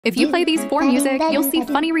If you play these for music, you'll see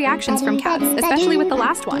funny reactions from cats, especially with the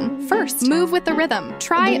last one. First, move with the rhythm.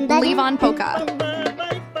 Try Levon Polka.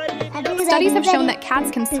 Studies have shown that cats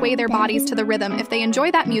can sway their bodies to the rhythm if they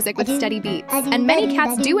enjoy that music with steady beats, and many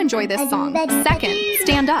cats do enjoy this song. Second,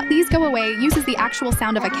 stand up. Please Go Away uses the actual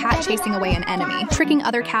sound of a cat chasing away an enemy, tricking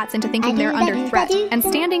other cats into thinking they're under threat, and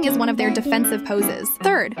standing is one of their defensive poses.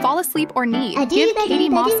 Third, fall asleep or knee. Give Katie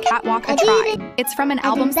Moss Catwalk a try. It's from an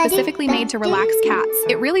album specifically made to relax cats.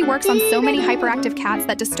 It really works on so many hyperactive cats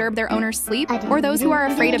that disturb their owner's sleep, or those who are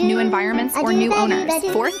afraid of new environments or new owners.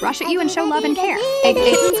 Fourth, rush at you and show love and care. A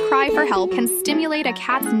kitten's cry for help can stimulate a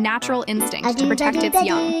cat's natural instinct to protect its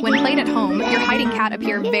young. When played at home, your hiding cat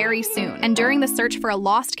appear very soon, and during the search for a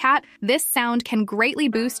lost cat, this sound can greatly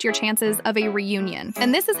boost your chances of a reunion.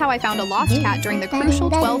 And this is how I found a lost cat during the crucial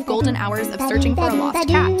 12 golden hours of searching for a lost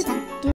cat.